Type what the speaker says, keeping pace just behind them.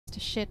to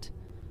shit.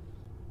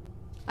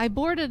 I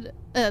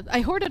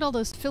hoarded all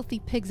those filthy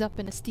pigs up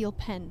in a steel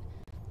pen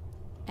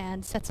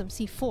and set some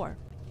C4.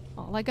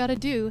 All I gotta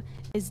do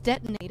is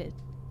detonate it,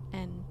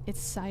 and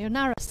it's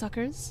sayonara,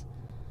 suckers.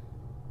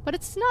 But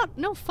it's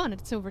no fun,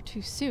 it's over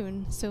too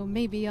soon, so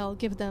maybe I'll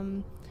give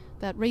them,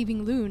 that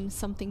raving loon,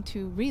 something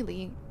to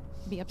really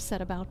be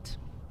upset about.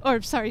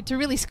 Or, sorry, to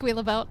really squeal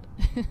about.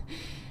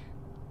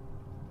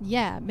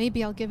 Yeah,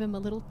 maybe I'll give him a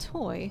little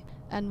toy,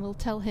 and we'll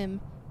tell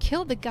him,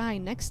 kill the guy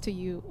next to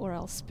you, or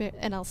I'll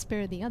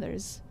spare the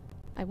others.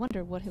 I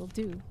wonder what he'll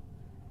do.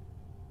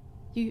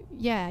 You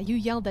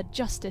yelled at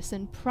justice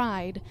and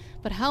pride,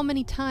 but how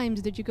many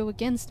times did you go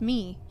against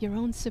me, your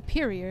own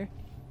superior?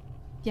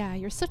 Yeah,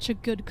 you're such a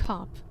good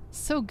cop.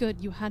 So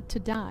good you had to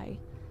die.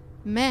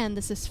 Man,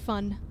 this is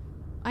fun.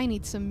 I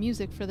need some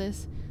music for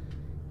this.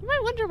 You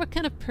might wonder what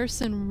kind of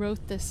person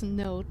wrote this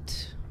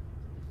note.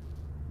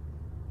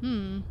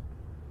 There's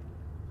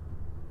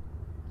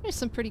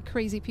some pretty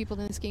crazy people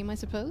in this game, I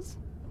suppose.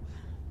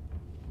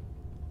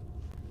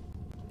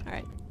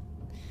 Alright.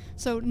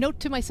 So, note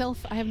to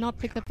myself, I have not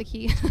picked up the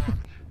key. I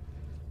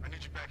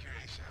need you back here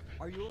ASAP.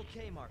 Are you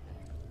okay, Marvin?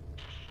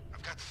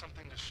 I've got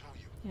something to show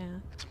you. Yeah.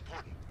 It's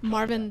important.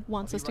 Marvin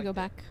wants us to go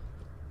back.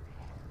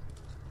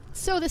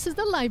 So, this is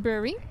the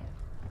library.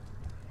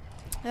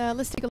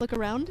 Let's take a look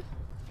around.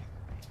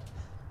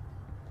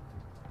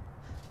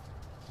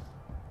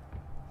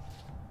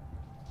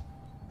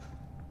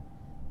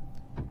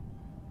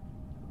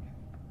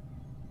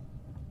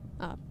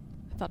 I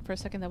thought for a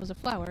second that was a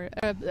flower.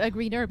 A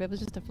green herb, it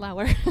was just a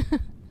flower. I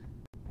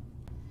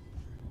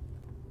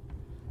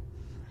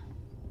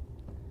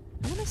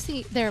wanna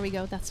see... There we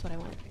go, that's what I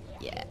want.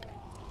 Yeah.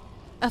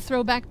 A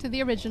throwback to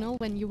the original,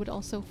 when you would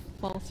also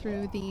fall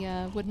through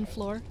the wooden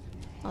floor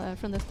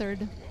from the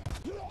third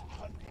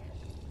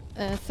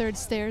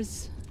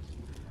stairs.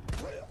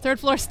 Third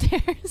floor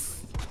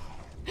stairs.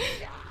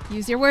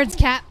 Use your words,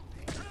 cat!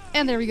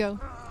 And there we go.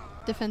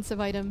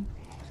 Defensive item.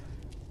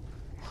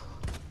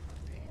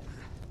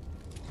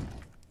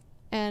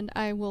 And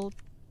I will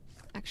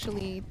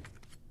actually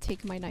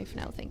take my knife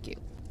now, thank you.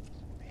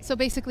 So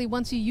basically,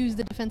 once you use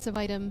the defensive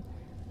item,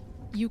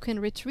 you can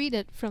retreat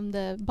it from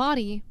the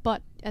body,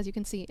 but as you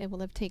can see, it will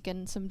have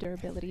taken some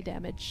durability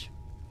damage.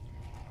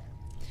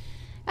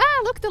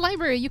 Ah, look, the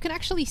library! You can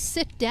actually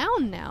sit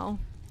down now!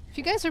 If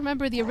you guys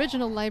remember the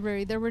original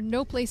library, there were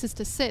no places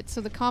to sit, so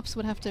the cops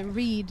would have to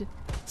read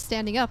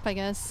standing up, I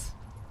guess.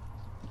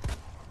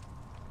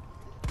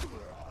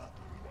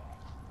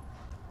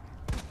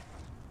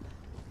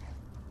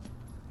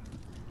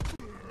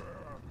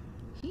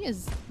 He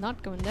is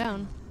not going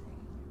down.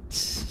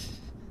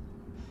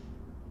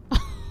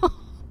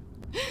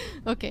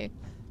 Okay.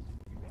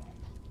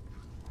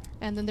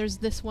 And then there's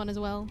this one as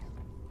well.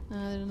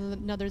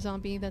 Another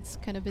zombie that's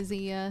kind of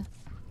busy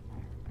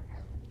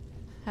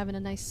having a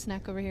nice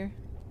snack over here.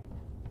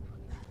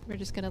 We're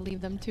just gonna leave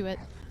them to it.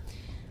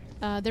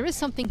 There is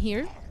something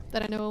here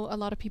that I know a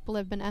lot of people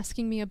have been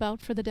asking me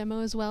about for the demo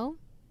as well.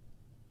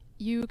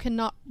 You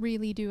cannot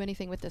really do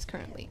anything with this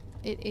currently.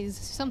 It is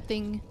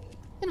something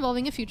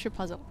involving a future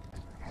puzzle.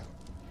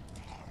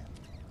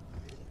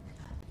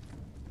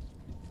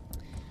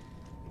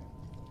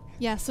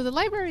 Yeah, so the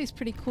library is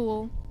pretty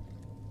cool.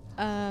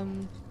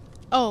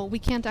 Oh, we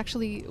can't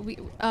actually...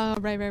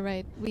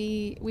 right.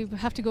 We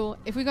have to go...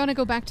 If we're gonna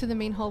go back to the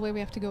main hallway, we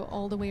have to go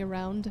all the way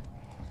around.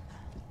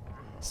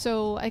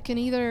 So I can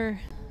either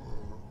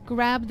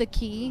grab the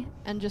key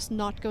and just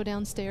not go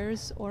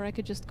downstairs, or I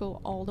could just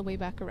go all the way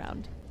back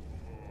around.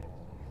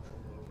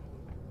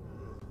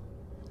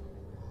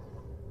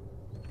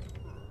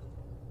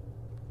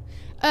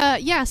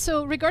 Yeah,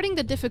 so regarding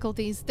the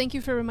difficulties, thank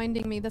you for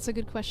reminding me, that's a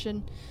good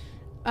question.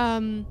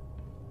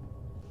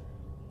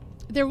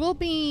 There will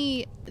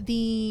be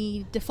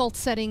the default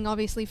setting,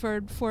 obviously,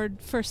 for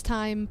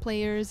first-time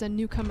players and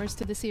newcomers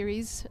to the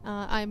series.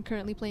 I'm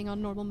currently playing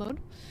on normal mode.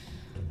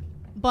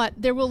 But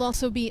there will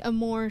also be a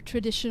more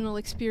traditional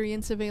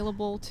experience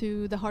available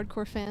to the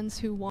hardcore fans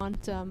who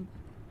want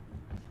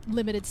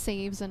limited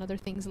saves and other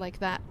things like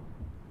that.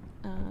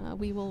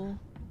 We will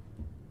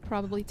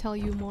probably tell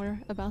you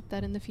more about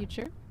that in the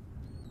future.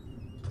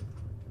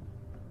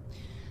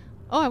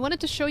 Oh, I wanted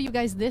to show you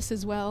guys this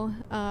as well.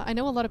 I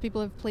know a lot of people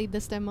have played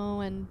this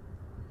demo and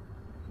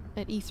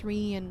at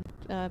E3 and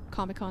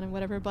Comic-Con and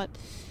whatever, but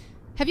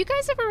have you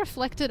guys ever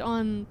reflected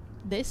on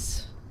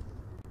this?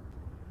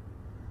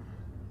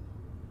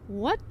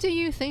 What do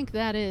you think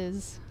that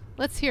is?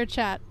 Let's hear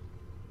chat.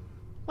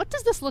 What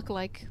does this look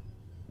like?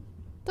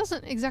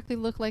 Doesn't exactly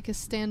look like a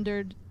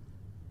standard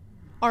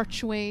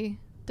archway,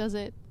 does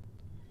it?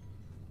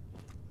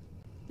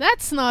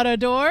 That's not a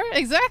door!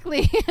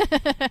 Exactly!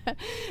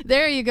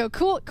 There you go.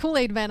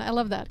 Kool-Aid van. I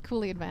love that.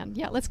 Kool-Aid van.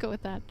 Yeah, let's go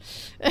with that.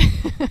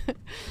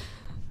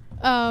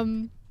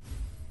 Let's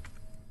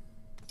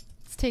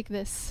take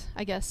this,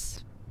 I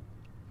guess.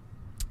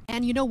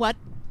 And you know what?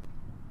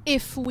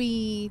 If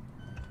I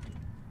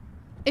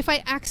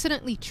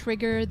accidentally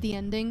trigger the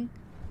ending,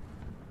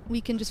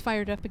 we can just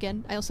fire it up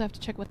again. I also have to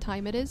check what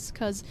time it is,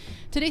 because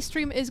today's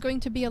stream is going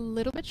to be a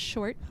little bit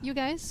short, you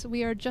guys.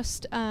 We are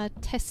just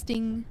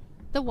testing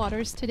the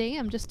waters today.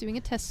 I'm just doing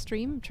a test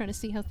stream, trying to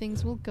see how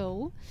things will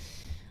go.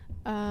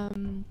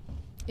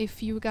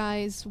 If you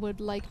guys would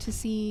like to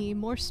see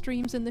more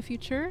streams in the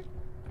future,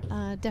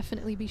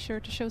 definitely be sure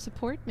to show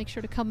support. Make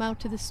sure to come out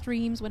to the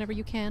streams whenever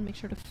you can. Make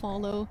sure to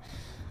follow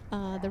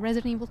the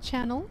Resident Evil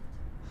channel.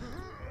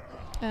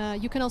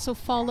 You can also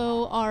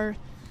follow our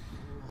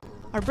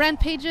brand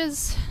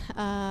pages.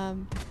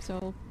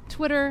 So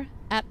Twitter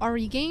at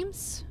RE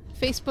Games,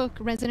 Facebook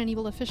Resident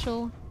Evil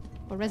Official,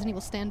 or Resident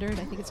Evil Standard,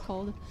 I think it's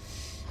called.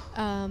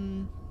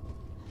 And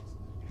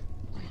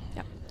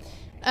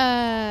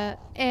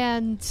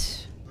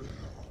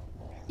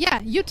yeah,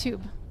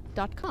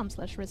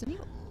 youtube.com/Resident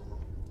Evil.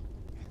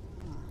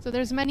 So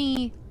there's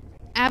many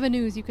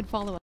avenues you can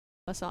follow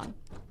us on.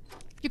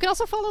 You can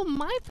also follow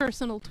my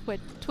personal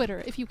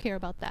Twitter if you care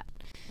about that,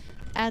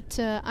 at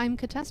I'm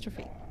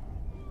Catastrophe.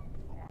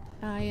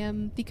 I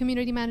am the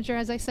community manager,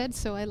 as I said,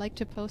 so I like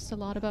to post a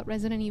lot about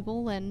Resident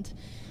Evil, and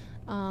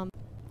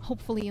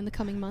hopefully in the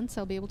coming months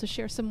I'll be able to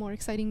share some more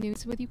exciting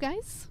news with you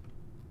guys.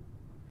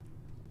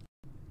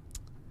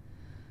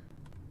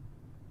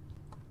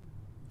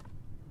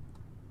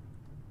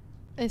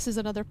 This is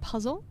another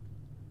puzzle.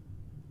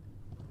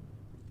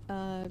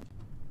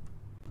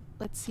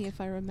 Let's see if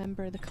I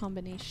remember the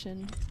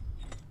combination.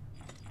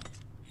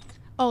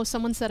 Oh,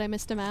 someone said I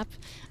missed a map.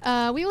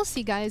 We will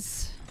see,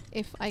 guys,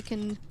 if I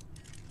can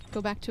go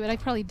back to it. I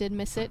probably did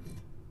miss it.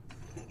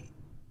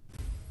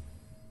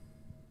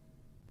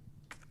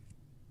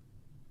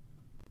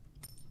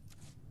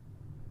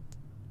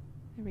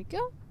 There we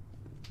go.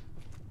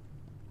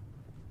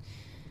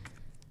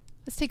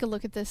 Let's take a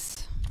look at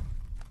this.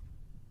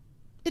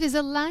 It is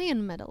a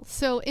lion medal.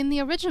 So in the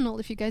original,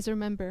 if you guys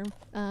remember,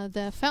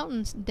 the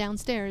fountain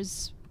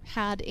downstairs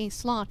had a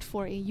slot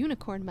for a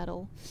unicorn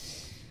medal.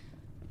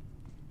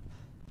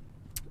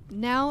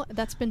 Now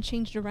that's been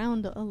changed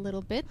around a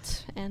little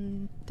bit,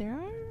 and there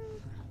are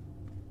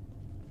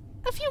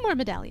a few more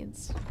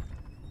medallions.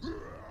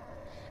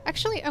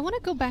 Actually, I want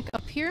to go back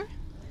up here,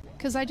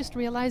 because I just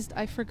realized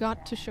I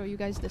forgot to show you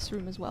guys this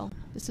room as well.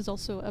 This is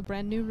also a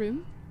brand new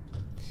room.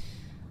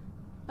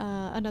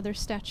 Another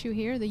statue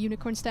here, the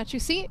unicorn statue.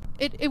 See,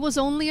 it was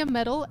only a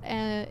medal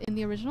in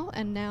the original,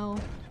 and now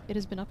it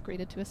has been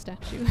upgraded to a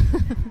statue.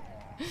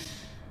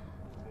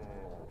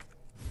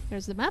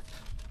 There's the map.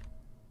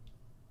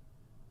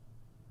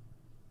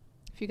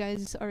 If you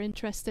guys are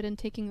interested in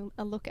taking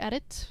a look at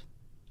it.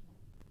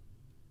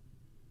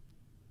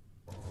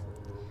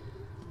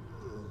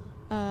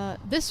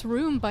 This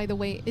room, by the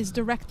way, is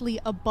directly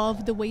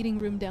above the waiting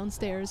room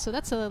downstairs, so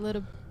that's a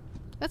little...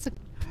 That's a...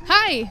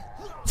 Hi!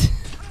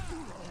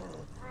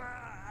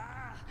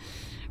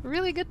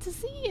 Really good to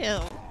see you!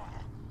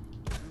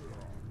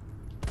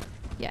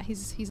 Yeah,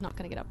 he's not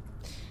gonna get up.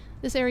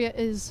 This area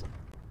is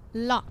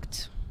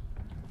locked.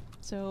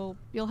 So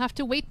you'll have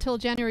to wait till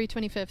January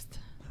 25th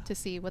to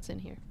see what's in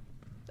here.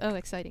 Oh,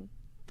 exciting.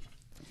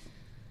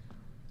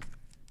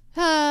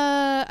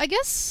 I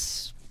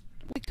guess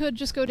we could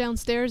just go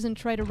downstairs and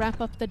try to wrap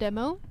up the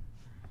demo.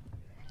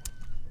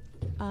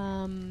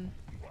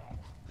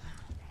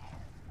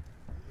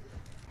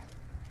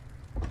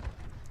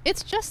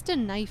 It's just a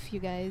knife, you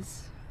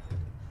guys.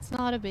 It's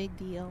not a big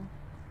deal.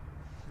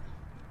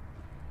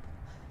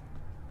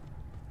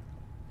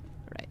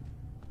 Right.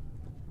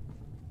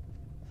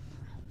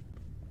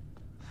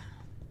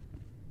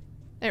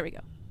 There we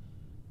go.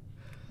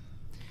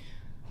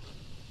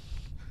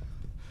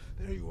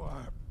 There you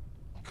are.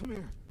 Come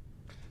here.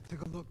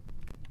 Take a look.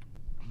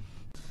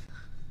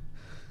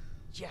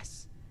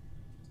 Yes.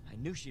 I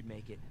knew she'd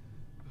make it.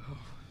 Oh,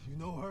 you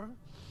know her?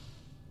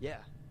 Yeah.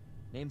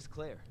 Name's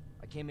Claire.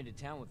 I came into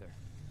town with her.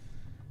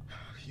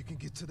 You can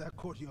get to that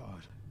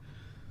courtyard.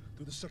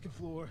 Through the second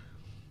floor.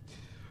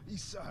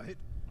 East side.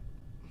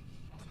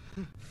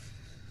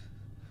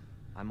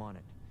 I'm on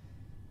it.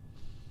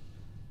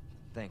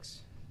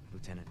 Thanks,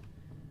 Lieutenant.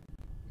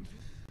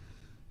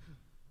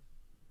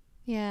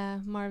 Yeah,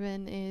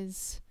 Marvin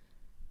is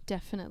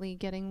definitely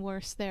getting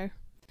worse there.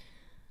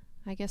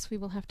 I guess we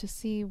will have to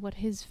see what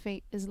his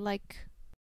fate is like